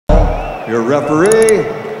your referee,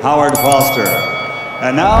 Howard Foster.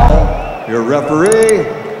 And now, your referee,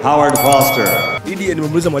 Howard Foster. Idi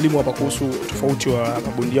nimemuuliza mwalimu hapa kuhusu tofauti wa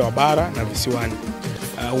mabondia wa bara na visiwani.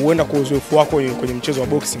 Huenda kwa uzoefu wako kwenye mchezo wa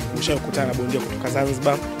boxing, ushakutana na bondia kutoka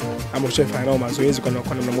Zanzibar ama ushafanya nao mazoezi kwa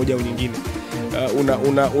namna moja au nyingine.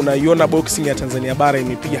 Unaiona boxing ya Tanzania bara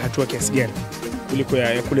imepiga hatua kiasi gani kuliko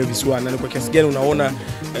ya kule visiwani? Na kwa kiasi gani unaona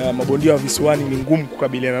mabondia wa visiwani ni ngumu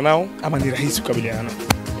kukabiliana nao ama ni rahisi kukabiliana nao?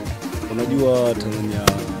 Unajua Tanzania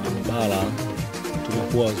bara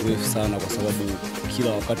tumekuwa wazoefu sana kwa sababu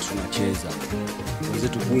kila wakati tunacheza.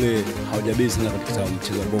 Wenzetu kule hawajabezi sana katika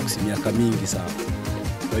mchezo wa boxing miaka mingi sana.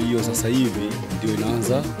 Kwa hiyo sasa hivi ndio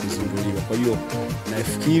inaanza kuzinduliwa. Kwa hiyo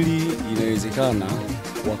nafikiri inawezekana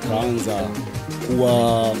wakaanza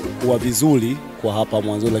kuwa vizuri kwa hapa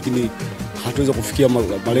mwanzo, lakini hatuweza kufikia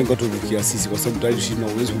malengo tuliyofikia sisi kwa sababu tayari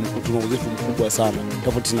tuna uzoefu mkubwa sana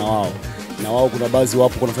tofauti na wao. Na wao kuna baadhi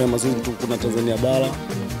wapo kunafanya mazoezi kuna Tanzania bara,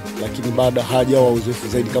 lakini bado hajawa uzoefu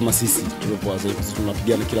zaidi kama sisi tuliokuwa wazoefu. Sisi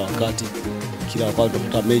tunapigana kila wakati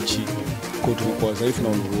tunapata mechi. Kwa tulikuwa wazoefu na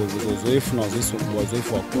uzoefu na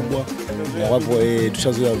wazoefu wakubwa, na wapo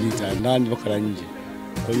tushazoea vita ndani mpaka nje.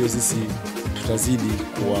 Kwa hiyo sisi tutazidi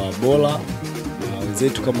kuwa bora na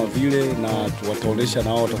wenzetu kama vile, na wataonesha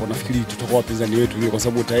na wao watakuwa, nafikiri tutakuwa wapinzani wetu vile, kwa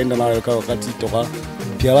sababu utaenda na wakati toka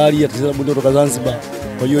PIALALI atacheza bondia kutoka Zanzibar.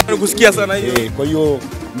 Kwa hiyo kusikia sana hiyo. Kwa hiyo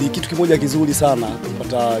ni kitu kimoja kizuri sana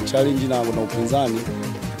kupata challenge na upinzani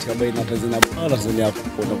katika baina ya Tanzania na Tanzania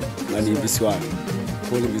na visiwani.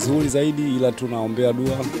 Kwa hiyo vizuri zaidi, ila tunaombea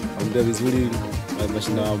dua, naombea vizuri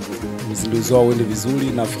mashindano uzinduzi wao uende vizuri.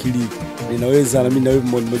 Nafikiri ninaweza na mimi na wewe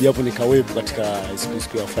mmoja hapo nikawepo katika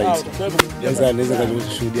siku ya fight. Naweza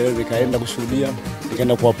kushuhudia, naweza kaenda kushuhudia,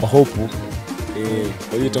 nikaenda kuwapa hope.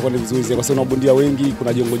 Kwa hiyo itakuwa ni vizuri zaidi kwa sababu bondia wengi,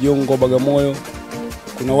 kuna Jongo Bagamoyo,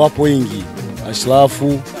 kuna wapo wengi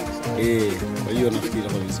Ashlafu. Kwa hiyo nafikiri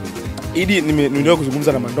itakuwa vizuri. Idi nimeenda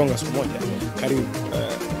kuzungumza na Mandonga siku moja. Karibu.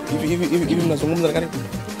 Hivi mnazungumza na karibu?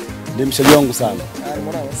 Ni mshaji wangu sana.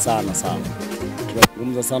 Sana.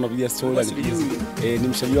 Tunazungumza sana piga story. Ni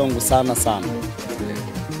mshaji wangu sana.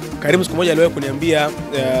 Karibu siku moja aliwahi kuniambia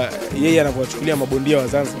yeye anavyowachukulia mabondia wa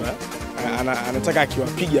Zanzibar, anataka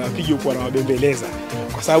akiwapiga apige huko anawabembeleza.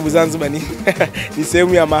 Kwa sababu Zanzibar ni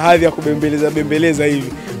sehemu ya mahadhi ya kubembeleza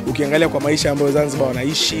hivi. Ukiangalia kwa maisha ambayo Zanzibar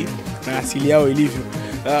wanaishi na asili yao ilivyo.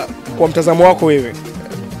 Kwa mtazamo wako wewe,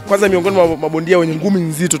 kwanza miongoni mwa mabondia wenye ngumi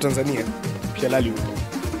nzito Tanzania, PIALALI huko.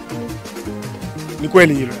 Ni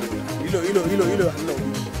kweli hilo? Hilo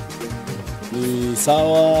ni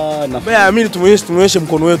sawa na ambaye amini tumuonyeshe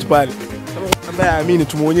mkono wetu pale. Ambaye amini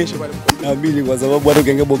tumuonyeshe pale mkono. Naamini kwa sababu hata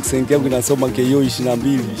ukiangalia boxing yangu inasoma KO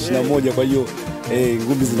 22, 21, kwa hiyo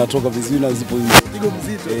ngumi zinatoka vizuri na zipo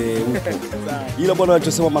mzito. Upo. Ila bwana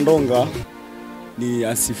anachosema Mandonga ni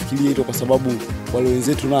asifikirie hilo, kwa sababu wale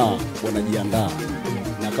wenzetu na wanajiandaa.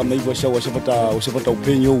 Na kama hivyo washapata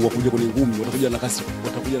upenyo huu wa kuja kwenye ngumi, watakuja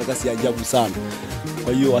na kasi ya ajabu sana.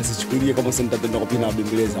 Kwa hiyo asichukulie kama sasa nitaenda kupina na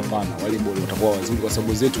bembeleza, hapana. Wale bora watakuwa wazuri kwa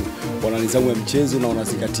sababu zetu wana nidhamu ya mchezo na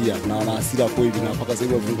wanazingatia na wana hasira kweli, na mpaka sasa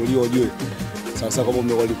hivi wafunguliwa ujue. Sasa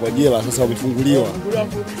kama walikuwa jela, sasa wamefunguliwa.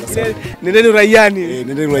 Sasa nendeni raiani.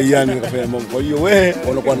 Nendeni raiani kufanya mambo. Kwa hiyo wewe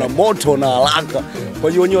wanakuwa na moto na haraka. Kwa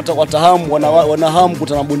hiyo wenyewe watahamu, wana hamu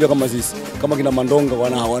kutana bondia kama sisi. Kama kina Mandonga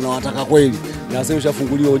wanawataka kweli. Na sasa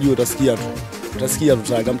ushafunguliwa ujue, utasikia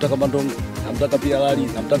tu. Namtaka Mandonga, namtaka PIALALI,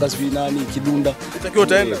 namtaka sijui nani Kidunda. Utakiwa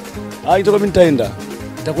utaenda? Itakuwa mimi nitaenda.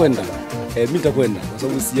 Nitakwenda. Mimi nitakwenda kwa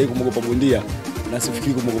sababu sijai kumogopa bondia na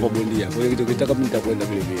sifikiri kumogopa bondia. Kwa hiyo nikitaka mimi nitakwenda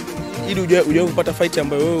vile vile. Ili hujawahi kupata fight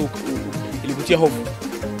ambayo wewe ilikutia hofu?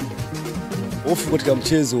 Hofu katika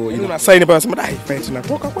mchezo una sign hapa unasema dai fight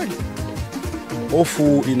inatoka kweli?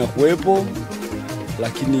 Hofu inakuwepo,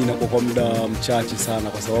 lakini inakuwa kwa muda mchache sana,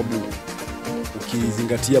 kwa sababu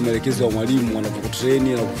ukizingatia maelekezo ya mwalimu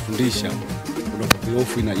anapokutrain na kufundisha, unapokuwa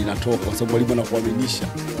hofu inatoka kwa sababu mwalimu anakuaminisha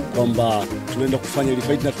kwamba tunaenda kufanya ile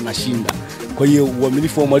fight na tunashinda. Kwa hiyo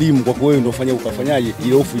uaminifu wa mwalimu kwa wewe ndio ufanye ukafanyaje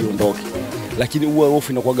ile hofu iondoke. Lakini huwa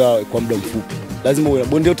hofu inakuwa kwa muda mfupi. Lazima uwe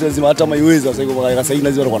bondia yote, lazima hata maiweza sasa hivi kwa sasa hivi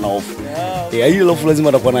lazima atakuwa na hofu. Ile hofu lazima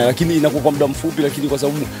atakuwa nayo, lakini inakuwa kwa muda mfupi, lakini kwa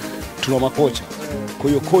sababu tuna makocha. Kwa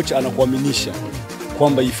hiyo coach anakuaminisha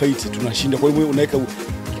kwamba hii fight tunashinda. Kwa hiyo unaweka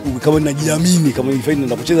kama unajiamini kama hii fight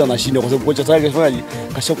ndio kucheza anashinda, kwa sababu kocha tayari kafanyaje,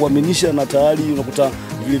 kashakuaminisha, na tayari unakuta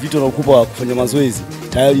vile vitu anakupa kufanya mazoezi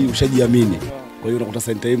tayari ushajiamini. Kwa hiyo unakuta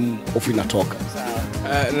sometime hofu inatoka.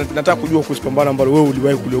 Nataka kujua kuhusu pambano ambalo wewe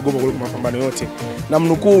uliwahi kuliogopa kuliko mapambano yote. Na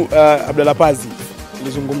mnukuu Abdalla Pazi,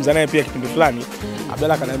 nilizungumza naye pia kipindi fulani.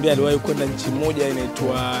 Abdalla akaniambia aliwahi kwenda nchi moja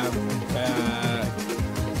inaitwa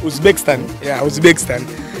Uzbekistan. Uzbekistan.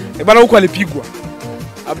 Bana huko alipigwa.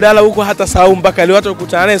 Abdalla huko hata sahau mpaka leo, hata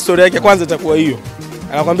ukutana naye story yake kwanza itakuwa hiyo.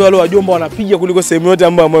 Anakuambia wale wajomba wanapiga kuliko sehemu yote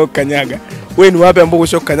ambayo kanyaga. Wewe ni wapi ambao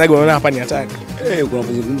usho kanyaga unaona hapa ni hatari?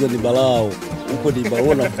 Kunapozungumza ni balao. Huko ni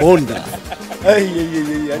balao na bonda.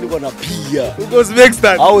 Yaani wanapiga. Huko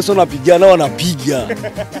Uzbekistan. Au sio napigana wanapiga.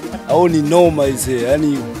 Au ni noma ise.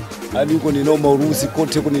 Yaani huko ni noma Urusi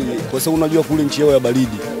kote huko ni kwa sababu unajua kule nchi yao ya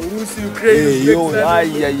baridi. Urusi, Ukraine.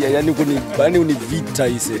 Yaani ni vita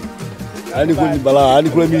ise. Yaani kule ni balaa, yaani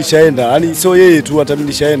kule mimi nishaenda. Yaani sio yeye tu hata mimi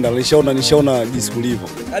nishaenda. Nishaona jinsi kulivyo.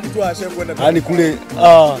 Hadi tu ashakwenda. Yaani kule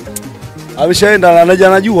ameshaenda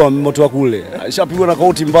anajua moto wa kule. Alishapigwa na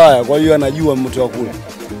kauti mbaya, kwa hiyo anajua moto wa kule.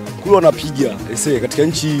 Kule wanapiga. Katika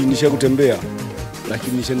nchi nishakutembea.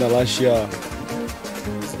 Lakini nishaenda Russia.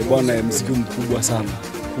 Bwana muziki mkubwa sana.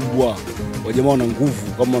 Kubwa. Wajamaa wana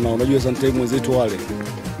nguvu kama unajua sometimes wenzetu wale.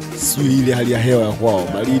 Sio ile hali ya hewa ya kwao,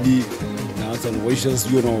 baridi.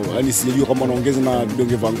 Yaani sijajua kama wanaongeza na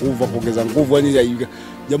vidonge vya nguvu, kuongeza nguvu, yani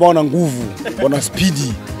jamaa wana nguvu, wana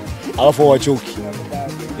speedi, alafu hawachoki.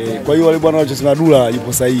 Kwa hiyo wale bwana wanachosema Dula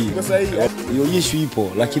yupo sahihi. Hiyo issue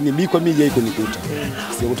ipo, lakini mimi kwa mimi haiko nikuta.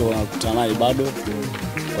 Sijakuta wanakutana naye bado.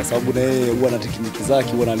 Kwa sababu na yeye huwa na tekniki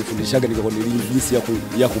zake, huwa ananifundishaga nikaona jinsi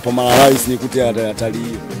ya kupambana rais nikute hatari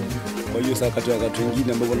hiyo. Kwa hiyo sasa wakati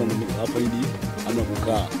wengine ambao hapa hivi amna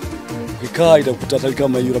kukaa. Ukikaa itakuta hatari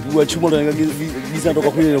kama hiyo, unapigwa chuma ndio giza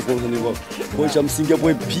natoka kule na kuanza nivo. Kwa hiyo cha msingi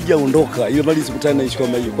hapo piga ondoka. Hiyo bali sikutana na issue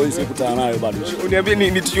kama hiyo. Kwa hiyo sikutana nayo bado. Uniambie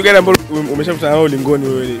ni tukio gani ambalo umeshakutana nalo lingoni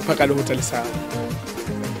wewe mpaka leo hutalisahau?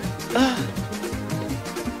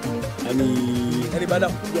 Yaani baada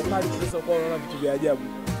ya kupiga pale sasa uko unaona vitu vya ajabu.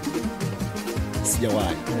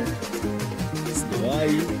 Sijawahi.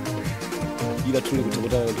 Ila tu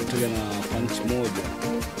kutokana na punch moja.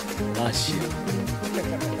 Russia.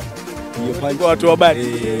 Hiyo punch watu wa habari.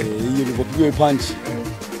 Hiyo nilipopigwa punch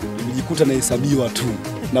nilijikuta nahesabiwa tu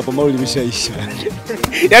na pambano limeshaisha.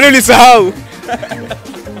 Yaani ulisahau.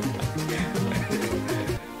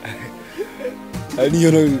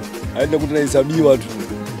 Yaani kuta nahesabiwa tu.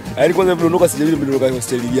 Yaani kwanza niliondoka sijajua niliondoka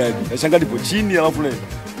hostel gani. Nashangaa nipo chini alafu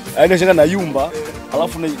nashangaa na yumba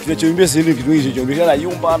alafu kinachoimbia sisi kitu hicho chombea na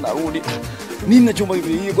yumba narudi. Nini nachomba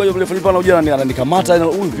hivi? Kwa hiyo vile Filipa anakuja ananikamata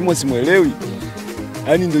huyu pimo simuelewi.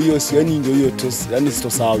 Yaani ndio hiyo yaani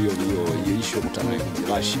sitosahau hiyo issue kutana na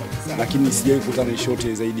Russia. Lakini sijawahi kukutana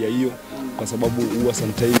short zaidi ya hiyo kwa sababu huwa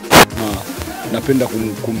sometimes napenda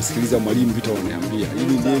kumsikiliza mwalimu vitu ananiambia.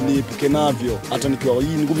 Ili niepuke navyo hata nikiwa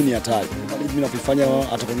hii ngumi ni hatari. Mimi nafanya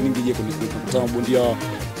hata kwa nini je kukutana bondia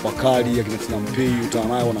wakali ya kina Mpei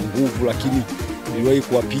utanayo wana nguvu, lakini niliwahi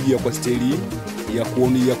kuwapiga kwa staili ya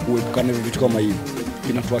kuepukana na vitu kama hivyo.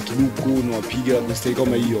 Kinatoa kiduku na wapiga kwa staili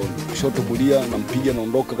kama hiyo, kushoto kulia na mpiga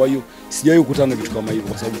naondoka. Kwa hiyo sijawahi kukutana na vitu kama hivyo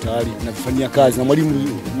kwa sababu tayari navifanyia kazi na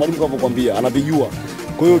mwalimu kama kwambia anavijua.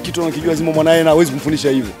 Kwa hiyo kitu anakijua lazima mwanae na hawezi kumfundisha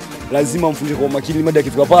hivyo. Lazima amfundishe kwa makini mada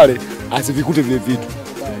akifika pale asivikute vile vitu.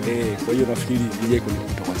 Kwa hiyo nafikiri nije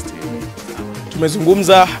kunikuta kwa staili.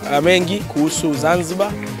 Tumezungumza mengi kuhusu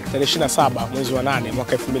Zanzibar. Tarehe 27 mwezi wa 8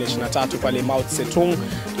 mwaka 2023 pale Mao Tse-tung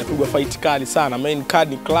napigwa fight kali sana. Main card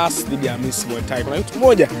ni class dhidi ya Miss Muay Thai. Kuna kitu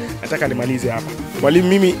moja nataka nimalize hapa. Mwalimu,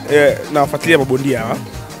 mimi nawafuatilia mabondia hawa.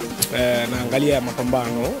 Naangalia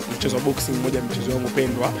mapambano, mchezo wa boxing mmoja mchezo wangu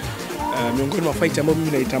pendwa. Miongoni mwa fight ambayo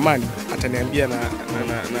mimi naitamani ataniambia na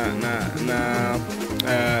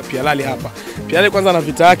PIALALI hapa. PIALALI kwanza na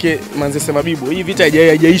vita yake Manzese Mabibo. Hii vita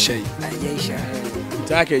haijaisha hii. Haijaisha.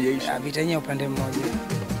 Vita yake haijaisha. Vita yenyewe upande mmoja.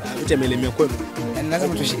 Vita imelemea kwenu. Yaani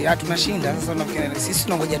lazima tunashinda. Sasa tunafikiri sisi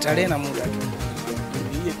tunangoja tarehe na muda tu.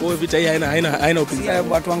 Kwa hiyo vita hii haina upinzani.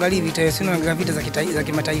 Watu angalie vita hiyo, sio na vita za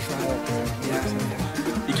kimataifa.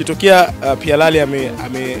 Ikitokea PIALALI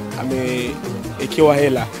ameekewa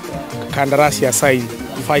hela kandarasi ya sign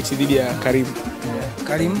fight dhidi ya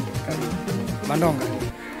Karim Mandonga,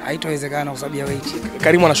 haitowezekana kwa sababu ya weight.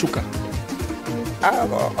 Karim anashuka.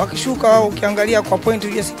 Akishuka ukiangalia kwa point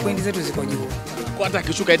unajua si point zetu ziko juu. Kwa hata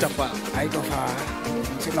akishuka haitafaa.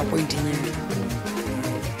 Sio na point nyingi.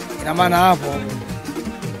 Ina maana hapo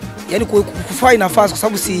yaani kufaa nafasi kwa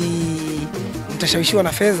sababu si mtashawishiwa na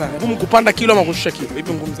fedha. Ngumu kupanda kilo ama kushusha kilo?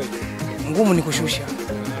 Ipi ngumu zaidi? Ngumu ni kushusha.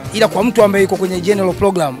 Ila kwa mtu ambaye yuko kwenye general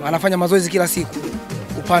program anafanya mazoezi kila siku,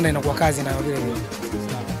 kupanda inakuwa kazi na vile vile.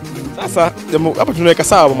 Sasa hapa tunaweka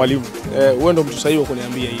sawa mwalimu. Wewe ndio mtu sahihi wa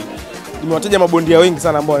kuniambia hii. Nimewataja mabondia wengi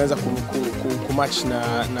sana ambao wanaweza kumatch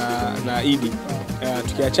na Idi.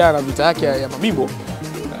 Tukiachana na vita yake ya Mabibo,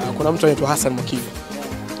 kuna mtu anaitwa Hassan Mwakinyo.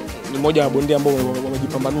 Ni mmoja wa mabondia ambao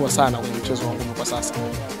wamejipambanua sana kwenye mchezo wa ngumi kwa sasa.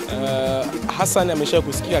 Hassan ameshawahi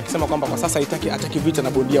kusikia akisema kwamba kwa sasa hataki vita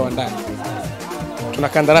na bondia wa ndani. Tuna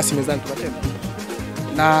kandarasi mezani tupateni.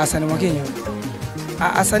 Na Hassan Mwakinyo.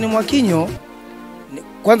 Hassan Mwakinyo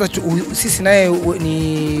kwanza sisi naye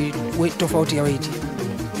ni tofauti ya weight.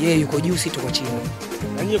 Yeye yuko juu, sisi tuko chini.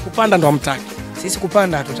 Na nyie kupanda ndo hamtaki. Sisi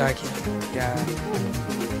kupanda hatutaki.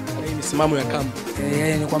 Ni misimamo ya kambi.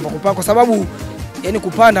 Ni kwamba kupanda kwa sababu yani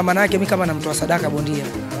kupanda maana yake mimi kama namtoa sadaka bondia.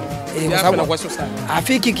 Kwa sababu inakuwa sio sana.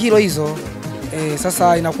 Afiki kilo hizo.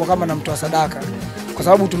 Sasa inakuwa kama namtoa sadaka. Kwa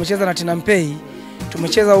sababu tumecheza na Tinampei,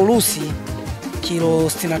 tumecheza Urusi kilo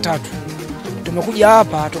 63. Tumekuja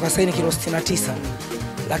hapa tukasaini kilo 69.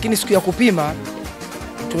 Lakini siku ya kupima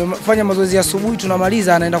tumefanya mazoezi ya asubuhi,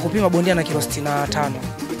 tunamaliza anaenda kupima bondia na kilo 65.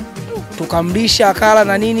 Tukamlisha akala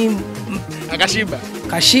na nini,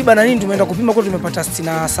 kashiba na nini, tumeenda kupima kwa tumepata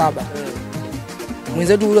 67.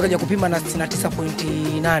 Mwenzetu yule kaja kupima na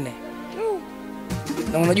 69.8.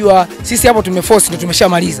 Na unajua sisi hapo tumeforce ndio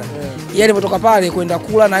tumeshamaliza. Yeye alipotoka pale kwenda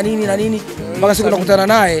kula na nini mpaka siku tunakutana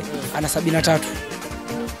naye ana 73.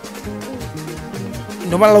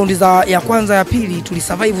 Ndio maana raundi ya kwanza ya pili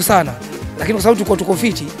tulisurvive sana. Lakini kwa sababu tuko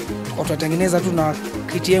fiti, tukatengeneza tu na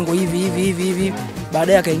kitiengo hivi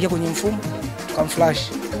baadaye akaingia kwenye mfumo tukamflash.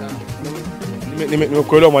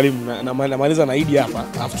 Nimekuelewa mwalimu, na maliza na Idi hapa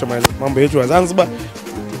afu mambo yetu ya Zanzibar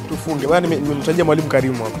tufunge. Bwana nimemtajia mwalimu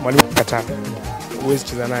Karimu hapa, mwalimu kataa. Uwezi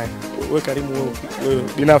cheza naye. Wewe Karimu, wewe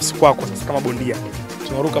binafsi kwako sasa kama bondia.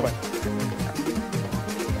 Tunaruka bwana.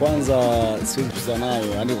 Kwanza siwezi kucheza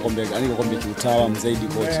nayo, kwambia kiutaalamu zaidi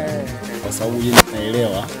kocha. Kwa sababu yeye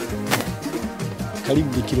anaelewa.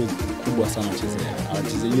 Karibu ni kilo kubwa sana anachezea.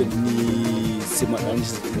 Anachezea hiyo ni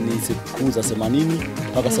cruiser 80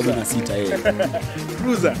 mpaka 76 yeye.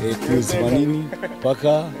 Cruiser 80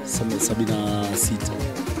 mpaka 76.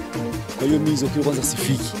 Kwa hiyo mimi hizo kilo kwanza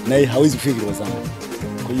sifiki. Na yeye hawezi kufika kilo zangu.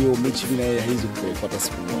 Kwa hiyo mechi mimi na yeye haiwezi kupata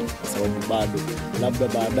siku moja kwa sababu bado labda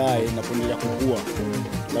baadaye napoendelea kukua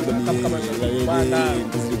labda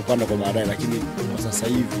ni kupanda kwa baadaye, lakini kwa sasa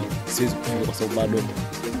hivi siwezi kufika kwa sababu bado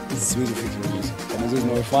siwezi kufika hizo. Kwa mazoezi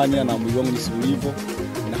ninayofanya na mwili wangu jinsi ulivyo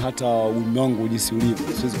na hata umri wangu jinsi ulivyo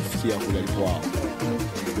siwezi kufikia kule alipo wao.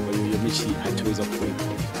 Kwa hiyo mechi hatuweza kuwepo.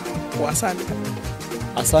 Kwa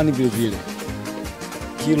Hassan vile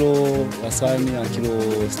kilo Hassan ana kilo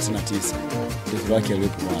 69 ndio yake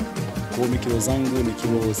alipo hapo. Kwa hiyo kilo zangu ni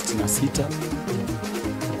kilo 66.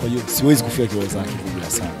 Kwa hiyo siwezi kufika kilo zake kubwa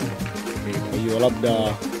sana. Kwa hiyo labda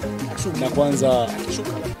na kwanza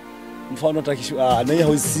mfano atakishuka na yeye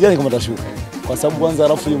hawezi kama atashuka. Kwa sababu kwanza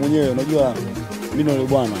alafu yeye mwenyewe unajua mimi na yule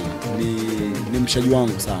bwana ni mshaji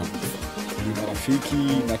wangu sana. Ni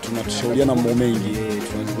marafiki na tunatushauriana mambo mengi,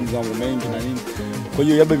 tunazungumza mambo mengi na nini. Kwa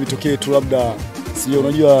hiyo labda vitokee tu labda sio,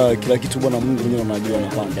 unajua kila kitu bwana Mungu mwenyewe anajua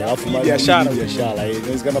anapanga. Alafu biashara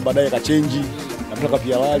inawezekana baadaye kachange na kutoka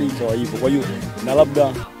PIALALI ikawa hivyo. Kwa hiyo na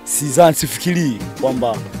labda sifikiri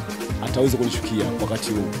kwamba ataweza kunishukia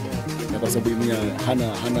wakati huu. Na kwa sababu mimi hana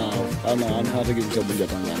hata kitu bondia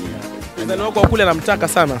Tanzania. Ndio wako kule anamtaka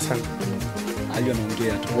sana. Hayo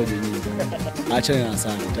anaongea tupoje nyingi. Achana na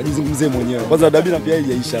sana. Tajizungumzie mwenyewe. Kwanza dabi na pia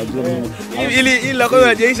haijaisha. Ili la kwanza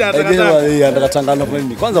haijaisha anataka tangana kwa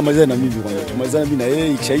nini? Kwanza malizane na mimi kwanza. Tumalizane mimi na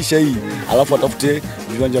yeye ikishaisha hii, alafu atafute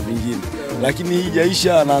viwanja vingine. Lakini hii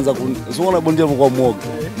haijaisha anaanza kuona bondia kwa muoga.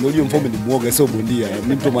 Ndio MFAUME ni muoga sio bondia.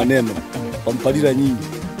 Ni mtu maneno. Pampalira nyingi.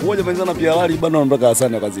 Mmoja malizana PIALALI bado anataka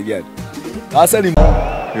Hassan kazi gani? Hassan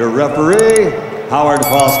your referee Howard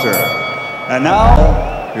Foster. And now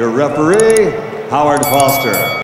your referee Howard Foster.